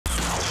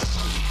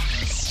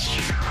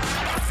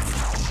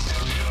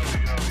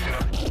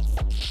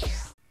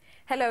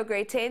Hello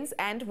grade 10s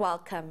and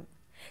welcome.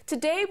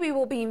 Today we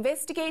will be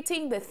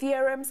investigating the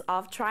theorems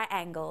of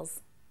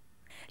triangles.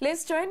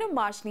 Let's join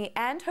Marshni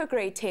and her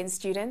grade 10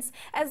 students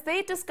as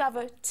they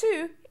discover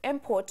two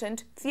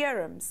important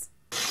theorems.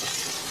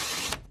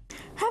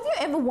 Have you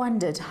ever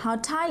wondered how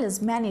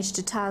tilers manage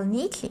to tile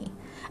neatly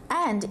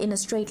and in a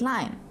straight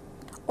line?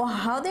 Or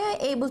how they are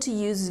able to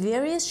use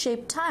various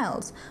shaped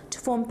tiles to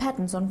form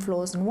patterns on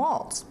floors and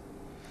walls?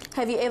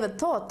 Have you ever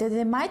thought that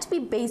there might be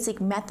basic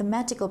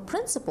mathematical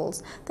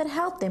principles that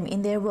help them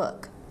in their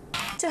work?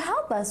 To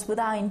help us with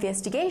our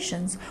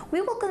investigations, we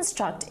will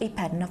construct a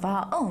pattern of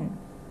our own.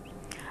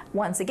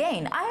 Once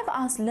again, I have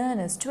asked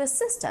learners to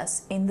assist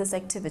us in this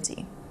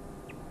activity.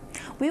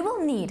 We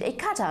will need a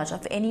cutout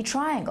of any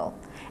triangle,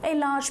 a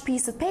large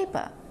piece of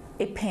paper,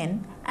 a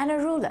pen, and a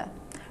ruler.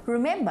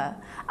 Remember,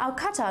 our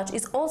cutout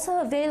is also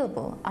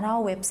available on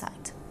our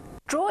website.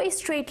 Draw a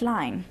straight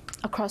line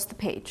across the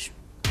page.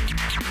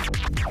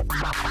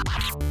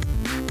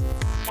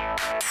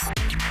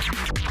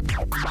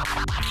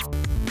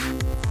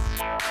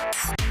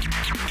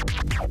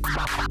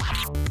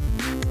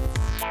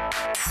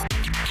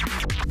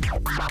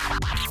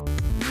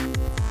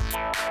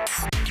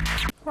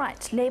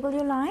 Right, label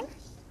your line.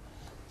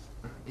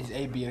 Is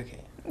AB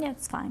okay? Yeah,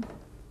 it's fine.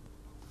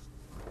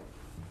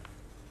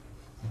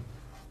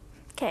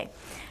 Okay,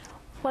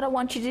 what I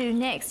want you to do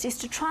next is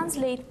to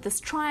translate this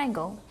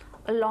triangle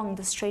along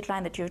the straight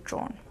line that you've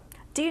drawn.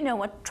 Do you know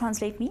what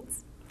translate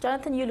means?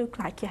 Jonathan, you look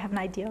like you have an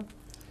idea.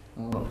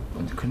 Well,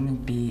 couldn't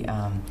it be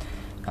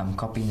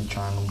copying the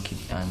triangle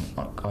and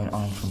going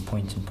on from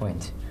point to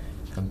point?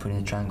 And putting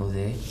the triangle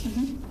there,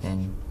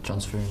 and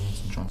transferring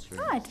it and transferring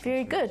it. Right,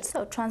 very good.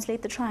 So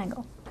translate the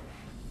triangle.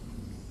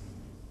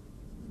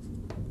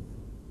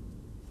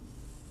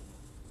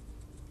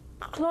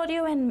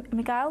 Claudio and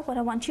Miguel, what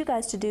I want you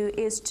guys to do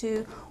is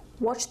to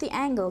watch the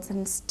angles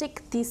and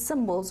stick these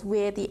symbols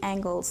where the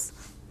angles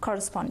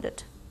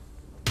corresponded.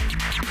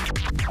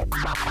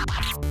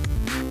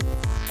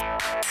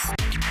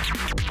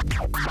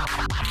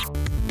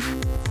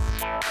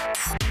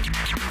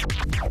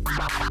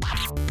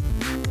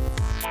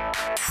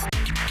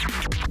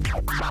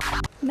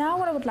 Now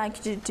what I would like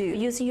you to do,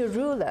 using your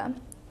ruler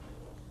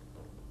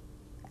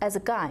as a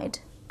guide,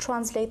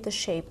 translate the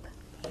shape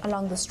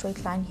along the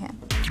straight line here.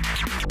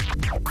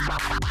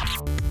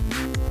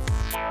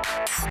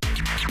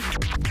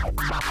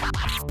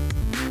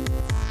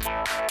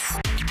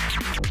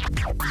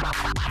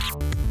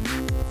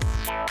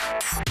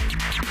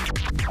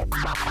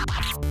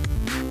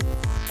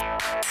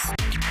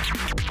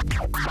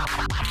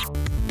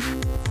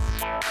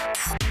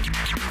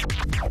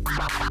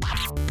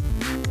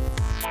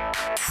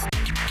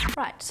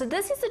 Right, so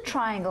this is the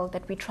triangle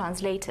that we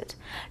translated.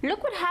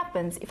 Look what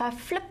happens if I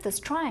flip this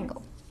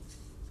triangle.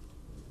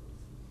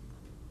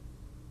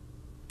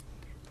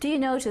 Do you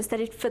notice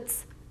that it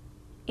fits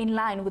in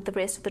line with the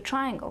rest of the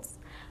triangles?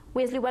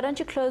 Wesley, why don't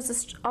you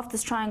close off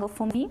this triangle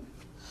for me?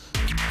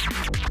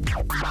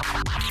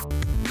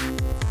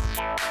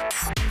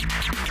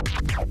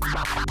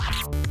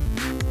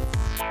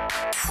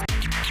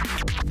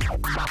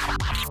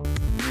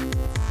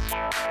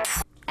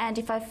 And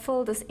if I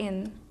fill this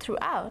in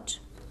throughout,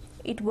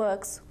 it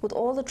works with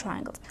all the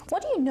triangles.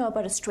 What do you know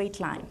about a straight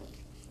line?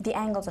 The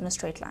angles on a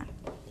straight line?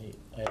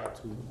 I add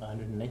to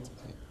 180.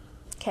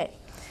 Okay.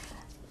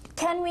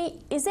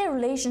 Is there a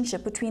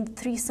relationship between the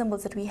three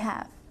symbols that we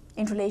have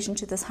in relation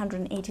to this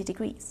 180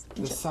 degrees?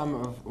 The sum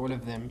of all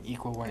of them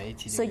equal 180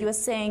 degrees. So you are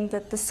saying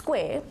that the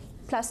square,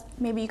 plus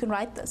maybe you can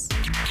write this.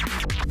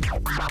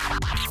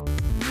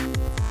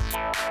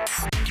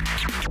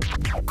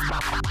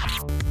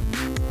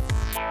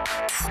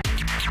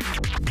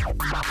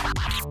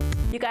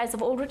 You guys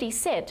have already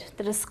said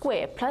that a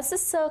square plus a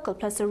circle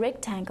plus a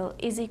rectangle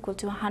is equal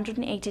to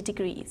 180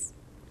 degrees.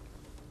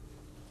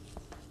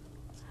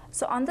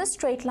 So on this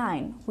straight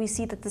line, we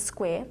see that the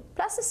square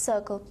plus the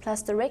circle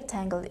plus the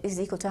rectangle is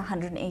equal to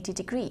 180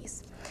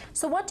 degrees.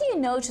 So what do you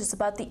notice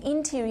about the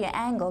interior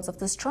angles of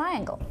this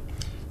triangle?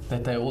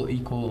 That they all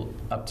equal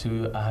up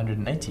to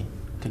 180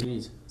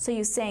 degrees. So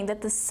you're saying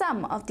that the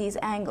sum of these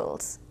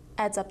angles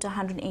adds up to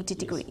 180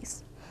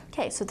 degrees.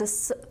 Okay, so the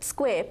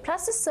square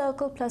plus the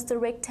circle plus the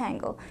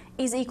rectangle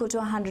is equal to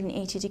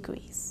 180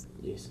 degrees.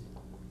 Yes.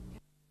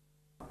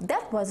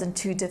 That wasn't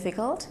too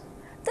difficult.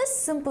 This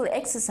simple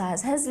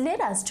exercise has led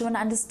us to an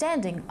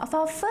understanding of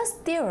our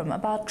first theorem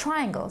about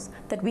triangles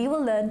that we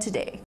will learn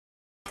today.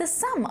 The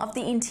sum of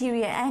the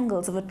interior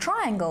angles of a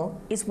triangle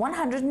is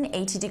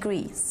 180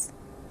 degrees.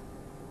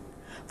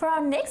 For our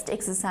next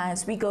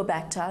exercise, we go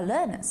back to our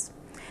learners.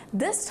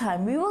 This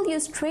time we will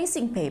use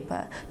tracing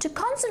paper to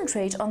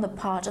concentrate on the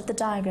part of the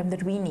diagram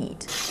that we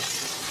need.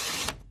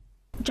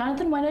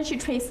 Jonathan, why don't you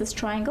trace this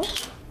triangle?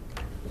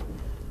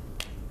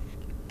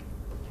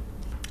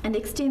 And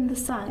extend the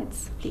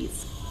sides,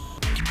 please.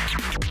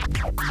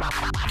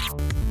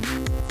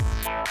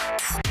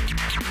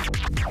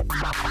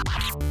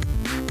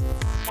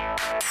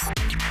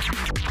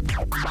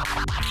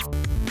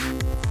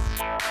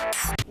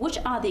 Which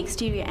are the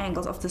exterior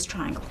angles of this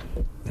triangle?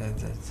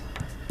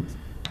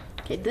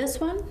 Okay, this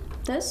one,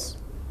 this.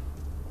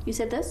 You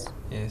said this?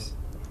 Yes.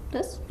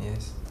 This?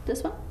 Yes.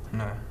 This one?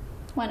 No.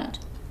 Why not?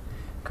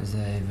 Because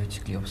they're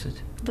vertically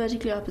opposite.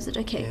 Vertically opposite,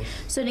 okay. Yes.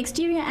 So an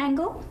exterior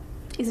angle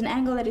is an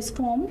angle that is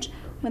formed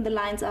when the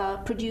lines are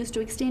produced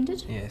or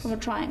extended Yes. from a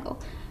triangle.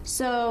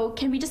 So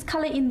can we just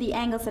color in the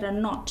angles that are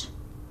not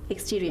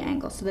exterior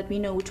angles so that we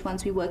know which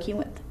ones we're working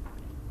with?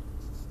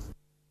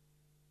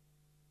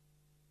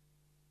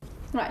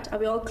 Right, are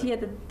we all clear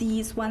that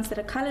these ones that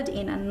are colored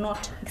in are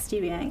not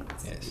exterior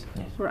angles? Yes.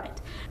 Right.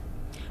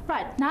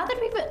 Right, now that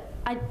we've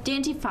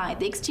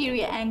identified the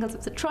exterior angles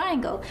of the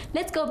triangle,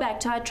 let's go back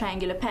to our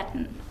triangular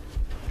pattern.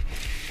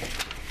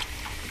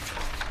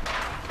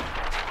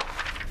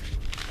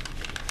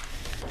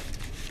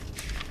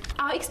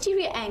 Our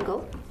exterior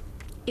angle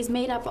is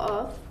made up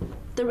of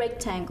the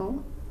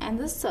rectangle and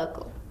the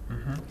circle.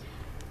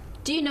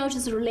 Do you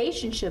notice a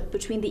relationship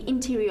between the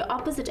interior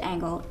opposite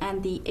angle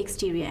and the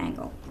exterior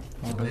angle?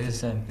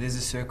 There's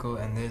a circle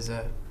and there's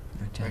a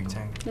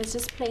rectangle. Let's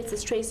just place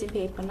this tracing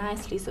paper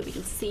nicely so we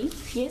can see.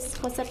 Yes,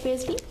 what's up,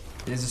 Wesley?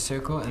 There's a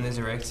circle and there's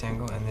a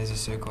rectangle and there's a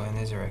circle and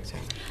there's a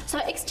rectangle. So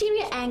our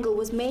exterior angle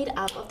was made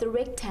up of the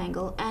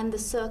rectangle and the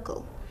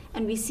circle.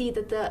 And we see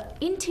that the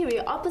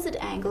interior opposite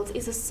angles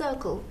is a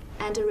circle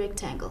and a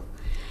rectangle.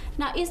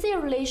 Now, is there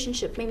a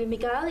relationship, maybe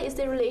Miguel, is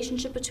there a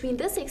relationship between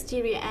this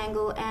exterior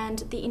angle and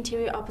the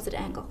interior opposite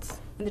angles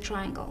in the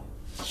triangle?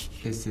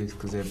 Yes,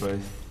 because they're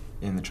both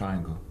in the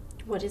triangle.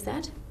 What is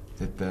that?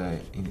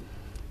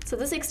 So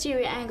this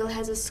exterior angle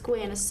has a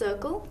square and a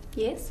circle,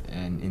 yes?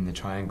 And in the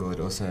triangle, it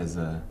also has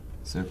a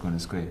circle and a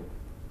square.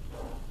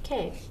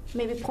 Okay,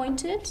 maybe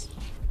point it.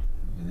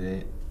 Over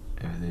there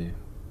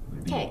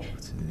would be Okay.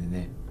 equal to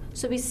there.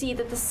 So we see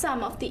that the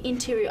sum of the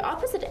interior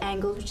opposite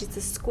angle, which is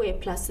the square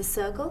plus the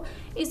circle,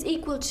 is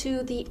equal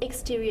to the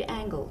exterior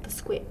angle, the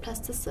square plus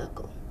the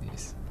circle.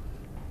 Yes.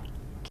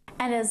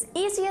 And as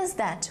easy as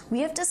that, we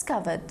have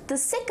discovered the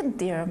second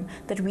theorem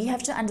that we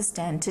have to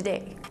understand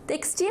today. The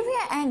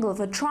exterior angle of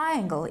a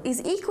triangle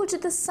is equal to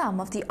the sum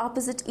of the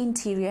opposite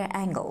interior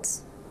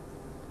angles.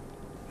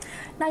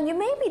 Now you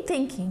may be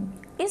thinking,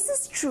 is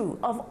this true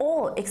of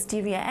all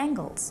exterior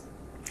angles?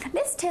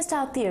 Let's test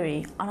our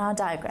theory on our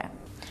diagram.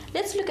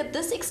 Let's look at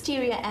this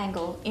exterior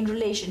angle in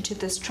relation to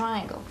this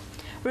triangle.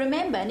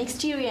 Remember, an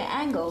exterior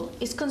angle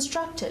is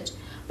constructed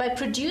by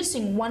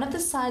producing one of the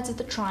sides of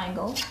the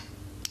triangle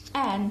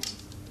and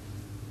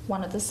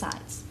one of the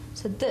sides.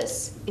 So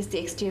this is the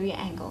exterior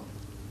angle.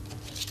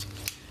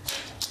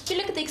 If you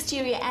look at the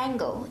exterior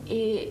angle,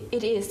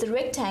 it is the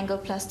rectangle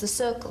plus the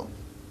circle,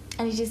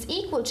 and it is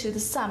equal to the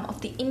sum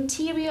of the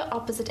interior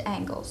opposite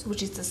angles,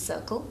 which is the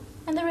circle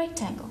and the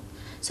rectangle.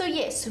 So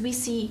yes, we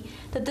see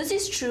that this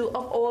is true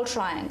of all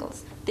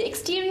triangles. The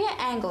exterior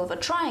angle of a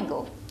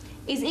triangle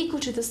is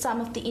equal to the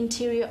sum of the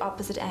interior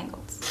opposite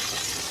angles.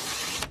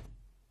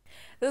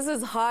 This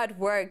is hard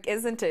work,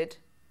 isn't it?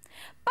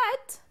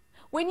 But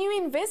when you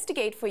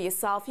investigate for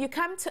yourself, you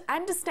come to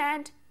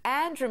understand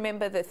and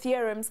remember the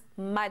theorems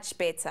much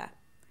better.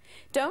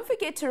 Don't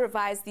forget to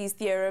revise these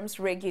theorems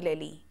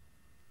regularly.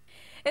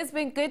 It's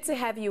been good to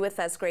have you with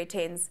us, grade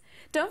 10s.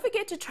 Don't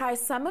forget to try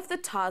some of the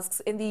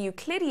tasks in the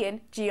Euclidean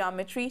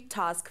geometry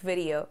task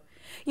video.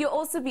 You'll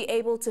also be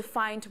able to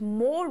find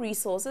more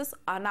resources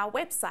on our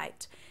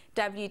website,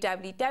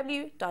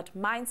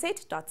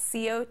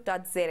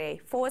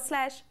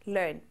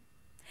 www.mindset.co.za/learn.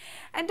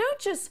 And don't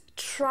just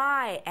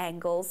try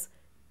angles,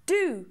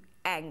 do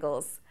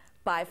angles.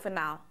 Bye for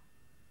now.